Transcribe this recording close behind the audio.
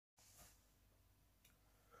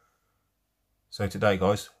So today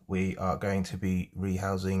guys, we are going to be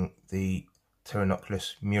rehousing the Tarantula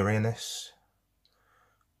murianis,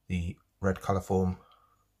 the red colourform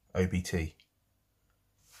OBT.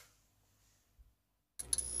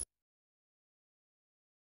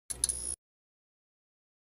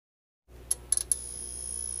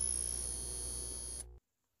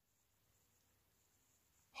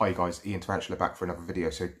 Hi guys, Ian Tarantula back for another video.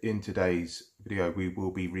 So in today's video we will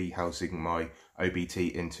be rehousing my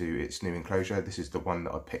OBT into its new enclosure. This is the one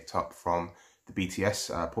that I picked up from the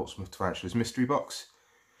BTS Portsmouth Tarantulas mystery box.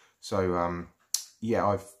 So yeah,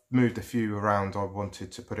 I've moved a few around. I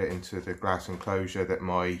wanted to put it into the glass enclosure that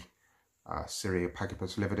my Syria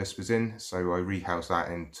Pagapus lividus was in, so I rehoused that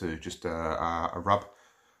into just a rub.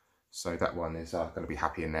 So that one is going to be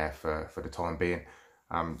happy in there for the time being.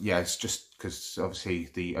 Yeah, it's just because obviously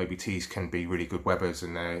the OBTs can be really good webbers,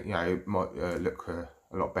 and they, you know, it might look a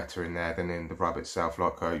lot better in there than in the rub itself,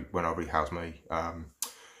 like when I rehoused my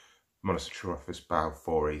Monocetrophus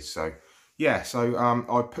balforis. So yeah, so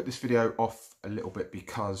I put this video off a little bit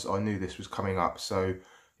because I knew this was coming up. So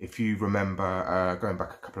if you remember, going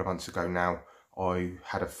back a couple of months ago now, I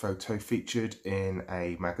had a photo featured in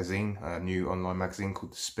a magazine, a new online magazine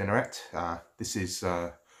called Spinerette. This is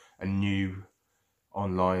a new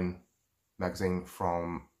online magazine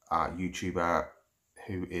from a YouTuber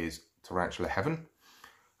who is Tarantula Heaven.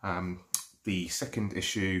 The second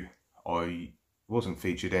issue I wasn't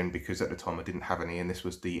featured in because at the time I didn't have any, and this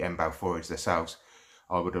was the M. balforis themselves.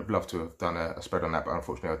 I would have loved to have done a spread on that, but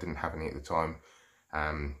unfortunately I didn't have any at the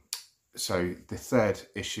time. So the third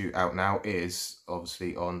issue out now is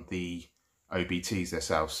obviously on the OBTs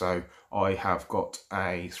themselves. So I have got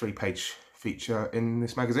a 3-page feature in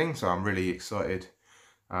this magazine, so I'm really excited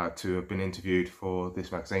to have been interviewed for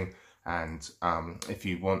this magazine. And if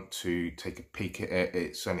you want to take a peek at it,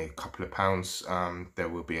 it's only a couple of pounds. There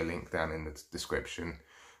will be a link down in the description,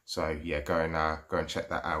 so yeah, go and check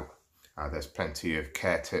that out. There's plenty of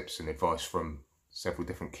care tips and advice from several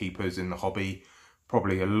different keepers in the hobby.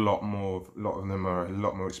 Probably a lot of them are a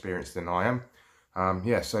lot more experienced than I am.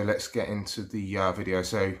 Yeah, so let's get into the video.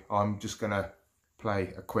 So I'm just gonna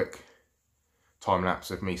play a quick time lapse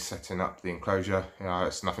of me setting up the enclosure.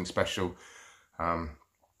 It's nothing special.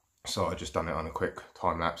 So I just done it on a quick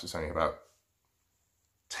time lapse. It's only about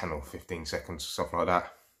 10 or 15 seconds, something like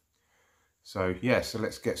that. So yeah, so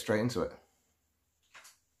let's get straight into it.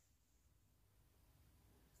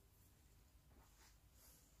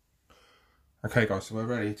 Okay guys, so we're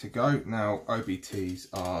ready to go. Now OBTs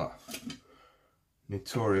are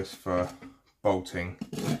notorious for bolting,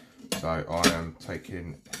 so I am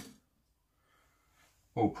taking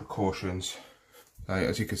all precautions. So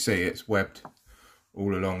as you can see, it's webbed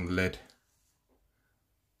all along the lid.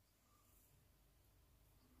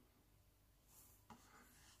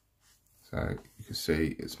 So you can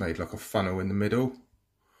see it's made like a funnel in the middle,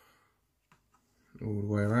 all the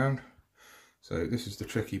way around. So this is the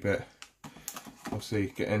tricky bit, obviously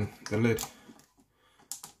getting the lid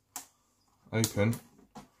open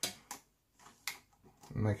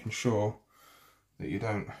and making sure that you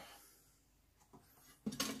don't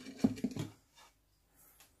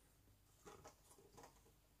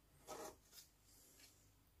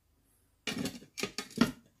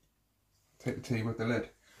take the tea with the lid.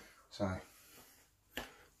 So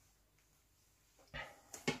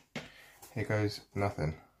here goes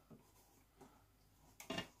nothing.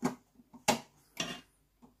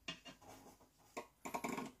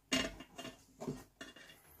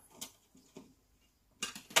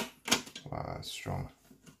 Wow, that's strong.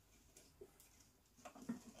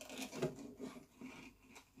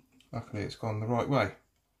 Luckily it's gone the right way.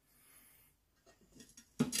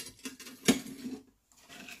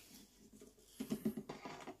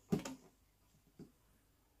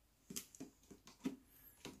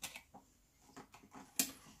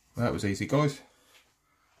 That was easy guys.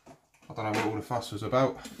 I don't know what all the fuss was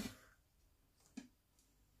about.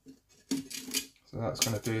 So that's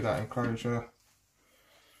going to do that enclosure.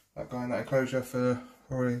 That guy in that enclosure for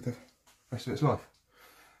probably the rest of its life.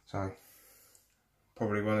 So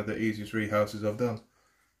probably one of the easiest rehouses I've done.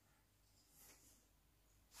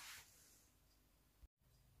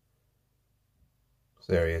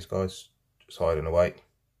 So there he is guys, just hiding away.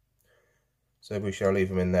 So we shall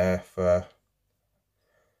leave him in there for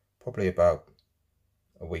probably about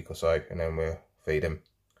a week or so, and then we'll feed him,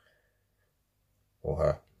 or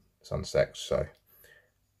her. It's unsexed.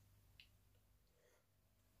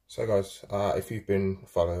 So guys, if you've been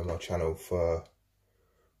following my channel for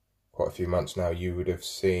quite a few months now, you would have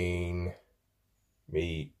seen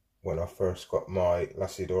me when I first got my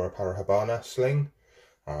Lasiodora Parahybana sling.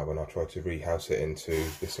 When I tried to rehouse it into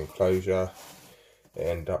this enclosure, it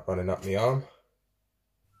ended up running up my arm.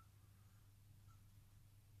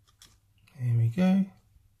 Here we go.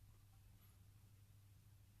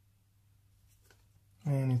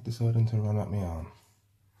 And it's deciding to run up my arm.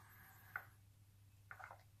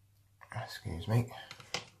 Excuse me.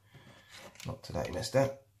 Not today, mister.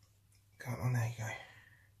 Come on, there you go.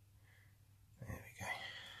 There we go.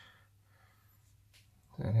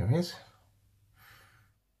 So there it is.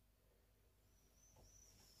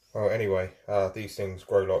 Well, anyway, these things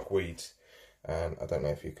grow like weeds. And I don't know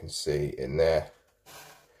if you can see in there,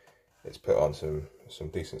 it's put on some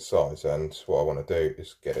decent size, and what I want to do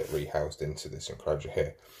is get it rehoused into this enclosure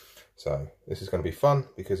here. So this is going to be fun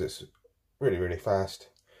because it's really fast,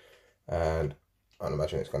 and I'd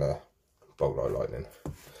imagine it's going to bolt like lightning,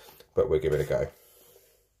 but we'll give it a go.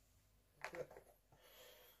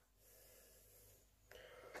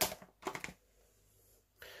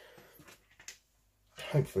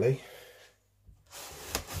 Hopefully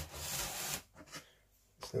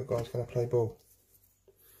this little guy's going to play ball.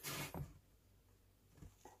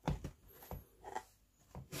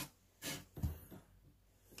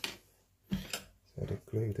 So to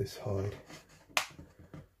glue this hide.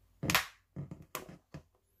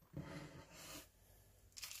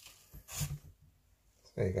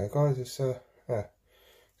 There you go, guys. It's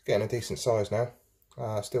getting a decent size now.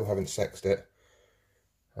 Still haven't sexed it.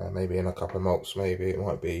 Maybe in a couple of molts, maybe it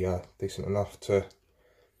might be decent enough to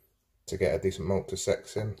get a decent molt to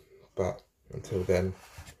sex him. But until then,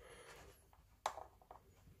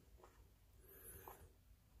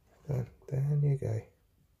 there you go.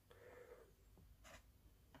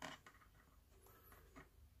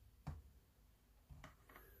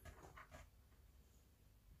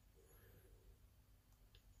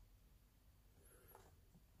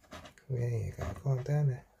 There you go, go on down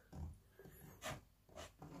there.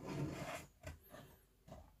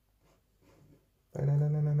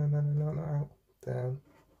 No, not out. Down.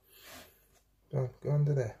 Go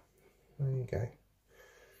under there. There you go.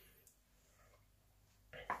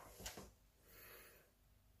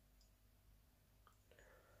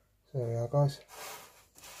 So there we are, guys.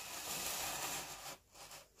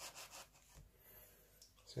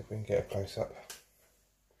 See if we can get a close up.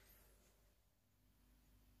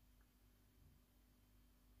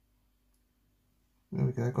 There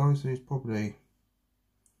we go, guys. There's probably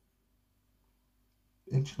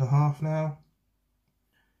 1.5 inches now,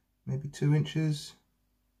 maybe 2 inches.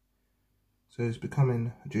 So it's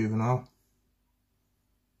becoming a juvenile.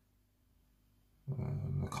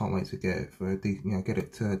 I can't wait to get it for a get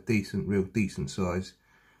it to a real decent size.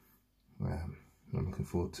 I'm looking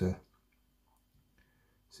forward to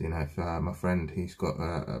seeing if my friend, he's got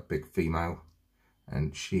a big female,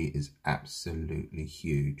 and she is absolutely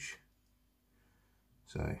huge.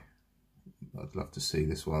 So I'd love to see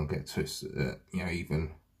this one get to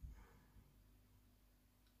even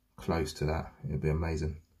close to that. It'd be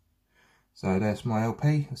amazing. So there's my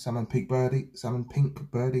LP, Salmon Pink Bird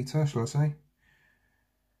Eater, shall I say?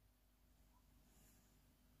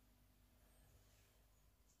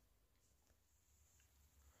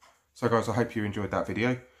 So guys, I hope you enjoyed that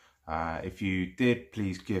video. If you did,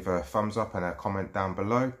 please give a thumbs up and a comment down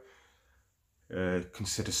below.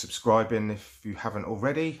 Consider subscribing if you haven't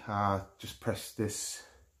already. Just press this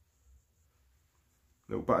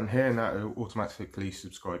little button here and that will automatically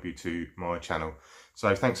subscribe you to my channel.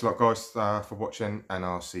 So thanks a lot, guys, for watching, and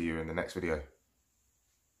I'll see you in the next video.